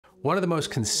One of the most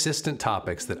consistent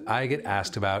topics that I get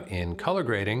asked about in color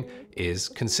grading is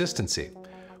consistency.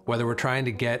 Whether we're trying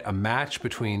to get a match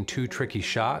between two tricky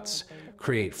shots,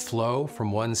 create flow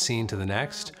from one scene to the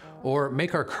next, or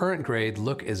make our current grade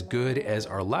look as good as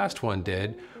our last one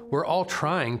did, we're all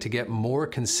trying to get more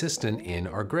consistent in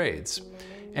our grades.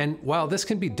 And while this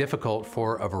can be difficult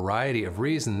for a variety of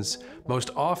reasons,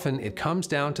 most often it comes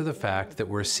down to the fact that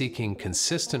we're seeking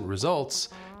consistent results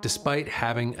despite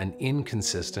having an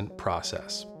inconsistent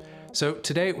process. So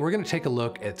today we're going to take a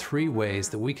look at 3 ways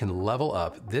that we can level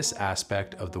up this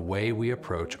aspect of the way we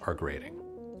approach our grading.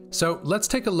 So let's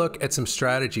take a look at some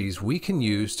strategies we can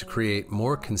use to create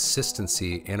more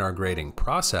consistency in our grading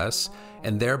process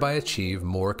and thereby achieve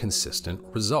more consistent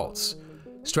results.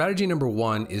 Strategy number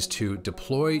 1 is to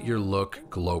deploy your look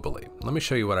globally. Let me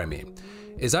show you what I mean.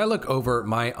 As I look over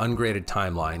my ungraded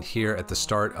timeline here at the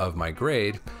start of my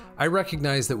grade, I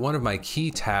recognize that one of my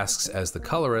key tasks as the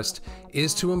colorist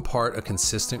is to impart a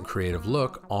consistent creative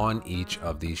look on each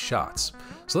of these shots.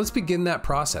 So let's begin that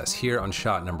process here on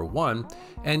shot number 1.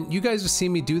 And you guys have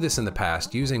seen me do this in the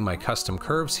past using my custom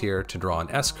curves here to draw an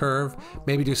S-curve,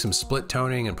 maybe do some split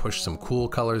toning and push some cool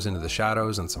colors into the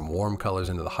shadows and some warm colors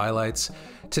into the highlights.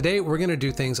 Today, we're gonna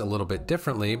do things a little bit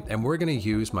differently, and we're gonna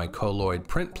use my colloid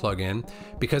print plugin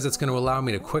because it's gonna allow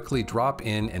me to quickly drop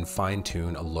in and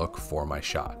fine-tune a look for my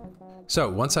shot. So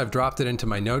once I've dropped it into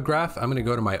my node graph, I'm gonna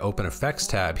go to my Open Effects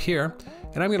tab here,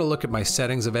 and I'm gonna look at my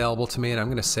settings available to me, and I'm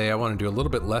gonna say I wanna do a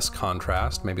little bit less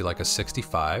contrast, maybe like a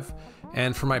 65.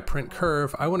 And for my print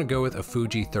curve, I wanna go with a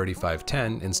Fuji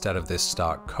 3510 instead of this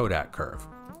stock Kodak curve.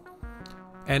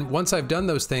 And once I've done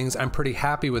those things, I'm pretty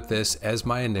happy with this as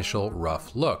my initial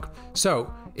rough look.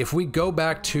 So if we go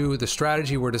back to the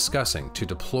strategy we're discussing to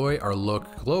deploy our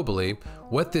look globally,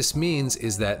 what this means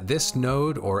is that this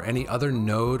node or any other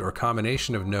node or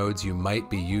combination of nodes you might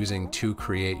be using to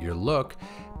create your look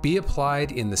be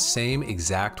applied in the same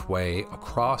exact way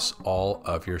across all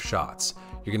of your shots.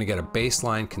 You're gonna get a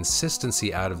baseline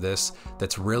consistency out of this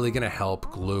that's really gonna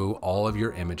help glue all of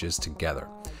your images together.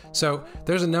 So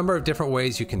there's a number of different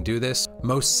ways you can do this.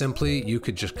 Most simply, you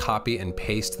could just copy and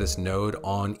paste this node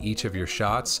on each of your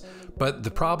shots, but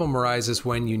the problem arises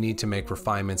when you need to make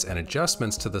refinements and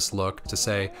adjustments to this look to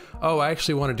say, oh, I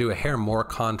actually want to do a hair more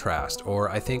contrast, or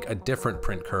I think a different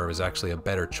print curve is actually a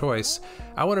better choice.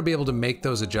 I want to be able to make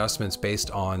those adjustments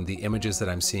based on the images that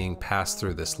I'm seeing pass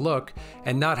through this look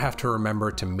and not have to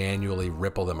remember to manually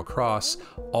ripple them across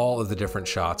all of the different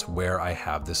shots where I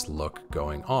have this look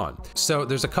going on. So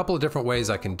there's a couple of different ways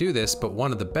I can do this, but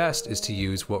one of the best is to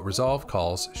use what Resolve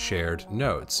calls shared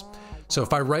nodes. So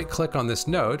if I right click on this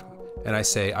node and I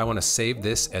say I want to save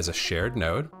this as a shared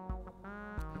node,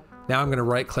 now I'm going to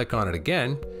right click on it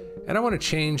again and I want to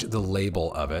change the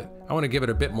label of it. I want to give it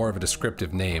a bit more of a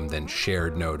descriptive name than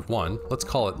shared node 1. Let's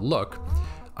call it look.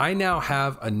 I now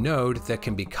have a node that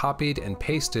can be copied and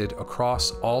pasted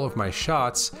across all of my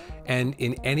shots, and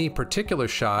in any particular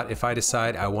shot, if I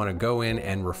decide I want to go in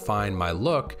and refine my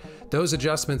look, those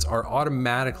adjustments are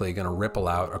automatically going to ripple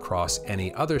out across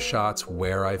any other shots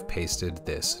where I've pasted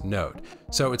this node.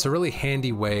 So it's a really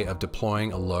handy way of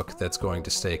deploying a look that's going to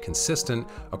stay consistent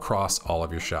across all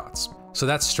of your shots. So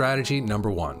that's strategy number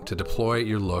 1, to deploy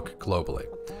your look globally.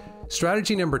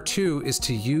 Strategy number 2 is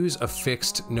to use a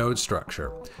fixed node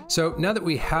structure. So now that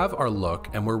we have our look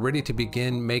and we're ready to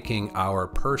begin making our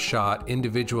per shot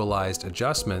individualized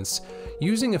adjustments,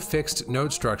 using a fixed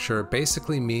node structure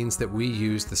basically means that we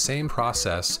use the same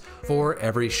process for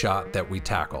every shot that we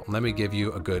tackle. Let me give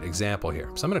you a good example here.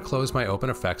 So I'm going to close my Open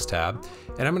Effects tab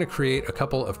and I'm going to create a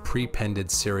couple of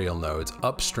prepended serial nodes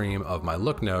upstream of my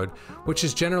look node, which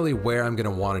is generally where I'm going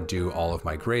to want to do all of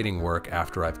my grading work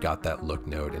after I've got that look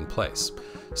node in place.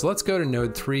 So let's go to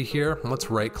node 3 here, and let's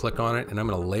right click on it, and I'm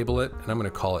going to label it, and I'm going to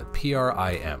call it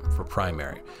PRIM for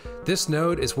primary. This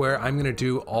node is where I'm going to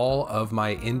do all of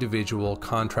my individual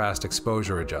contrast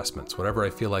exposure adjustments, whatever I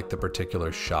feel like the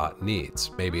particular shot needs.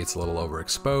 Maybe it's a little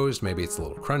overexposed, maybe it's a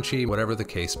little crunchy, whatever the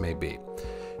case may be.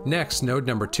 Next, node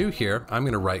number 2 here, I'm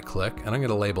going to right click and I'm going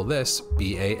to label this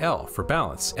BAL for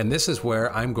balance. And this is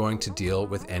where I'm going to deal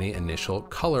with any initial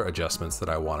color adjustments that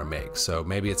I want to make. So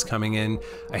maybe it's coming in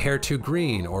a hair too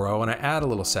green, or I want to add a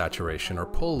little saturation or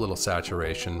pull a little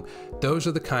saturation. Those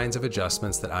are the kinds of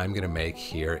adjustments that I'm going to make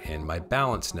here in my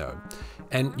balance node.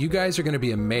 And you guys are going to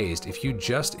be amazed if you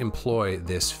just employ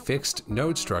this fixed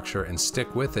node structure and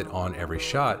stick with it on every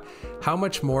shot, how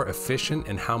much more efficient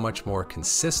and how much more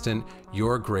consistent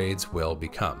your grades will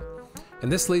become.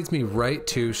 And this leads me right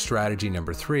to strategy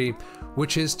number 3,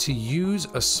 which is to use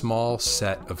a small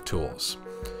set of tools.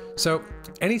 So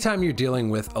Anytime you're dealing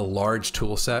with a large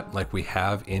tool set like we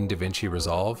have in Davinci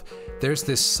Resolve, there's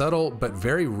this subtle but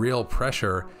very real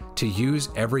pressure to use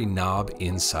every knob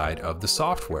inside of the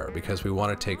software because we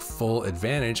want to take full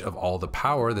advantage of all the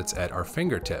power that's at our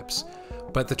fingertips.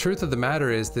 But the truth of the matter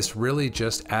is this really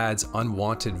just adds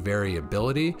unwanted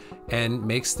variability and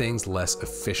makes things less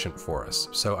efficient for us.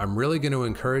 So I'm really going to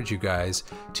encourage you guys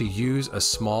to use a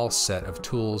small set of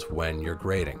tools when you're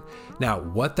grading. Now,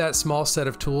 what that small set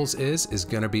of tools is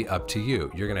going to be up to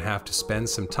you. You're going to have to spend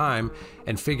some time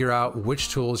and figure out which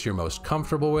tools you're most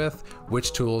comfortable with,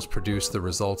 which tools produce the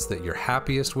results that you're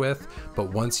happiest with.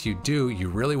 But once you do, you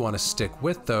really want to stick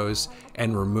with those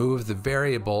and remove the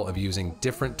variable of using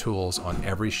different tools on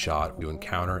every shot you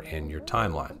encounter in your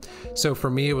timeline. So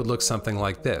for me, it would look something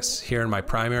like this. Here in my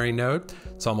primary node,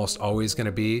 it's almost always going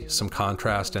to be some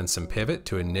contrast and some pivot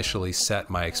to initially set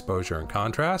my exposure and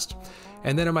contrast.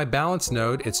 And then in my balance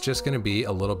node, it's just going to be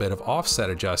a little bit of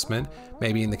offset adjustment,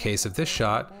 maybe in the case of this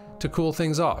shot, to cool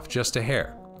things off just a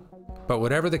hair. But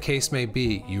whatever the case may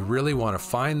be, you really want to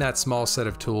find that small set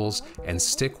of tools and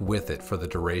stick with it for the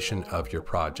duration of your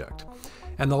project.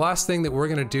 And the last thing that we're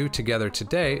going to do together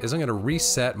today is I'm going to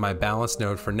reset my balance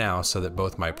node for now so that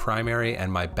both my primary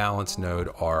and my balance node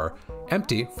are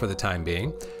empty for the time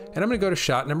being. And I'm going to go to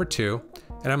shot number 2,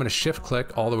 and I'm going to shift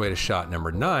click all the way to shot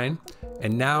number 9.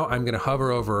 And now I'm going to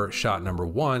hover over shot number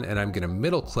 1 and I'm going to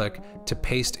middle click to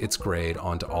paste its grade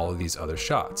onto all of these other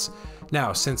shots.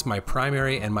 Now, since my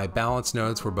primary and my balance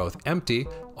nodes were both empty,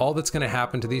 all that's going to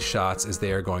happen to these shots is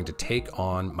they are going to take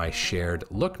on my shared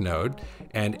look node.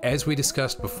 And as we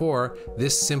discussed before,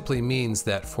 this simply means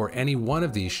that for any one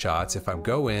of these shots, if I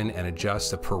go in and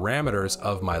adjust the parameters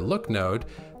of my look node,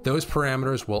 those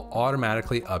parameters will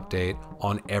automatically update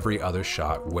on every other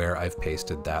shot where I've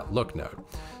pasted that look node.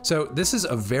 So this is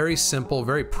a very simple,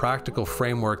 very practical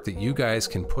framework that you guys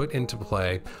can put into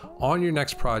play on your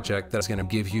next project that's going to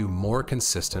give you more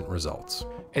consistent results.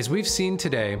 As we've seen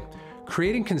today,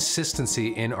 creating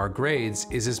consistency in our grades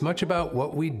is as much about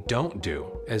what we don't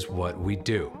do as what we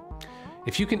do.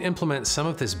 If you can implement some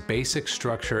of this basic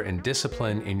structure and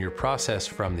discipline in your process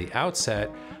from the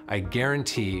outset, I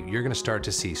guarantee you're going to start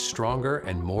to see stronger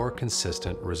and more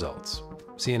consistent results.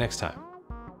 See you next time.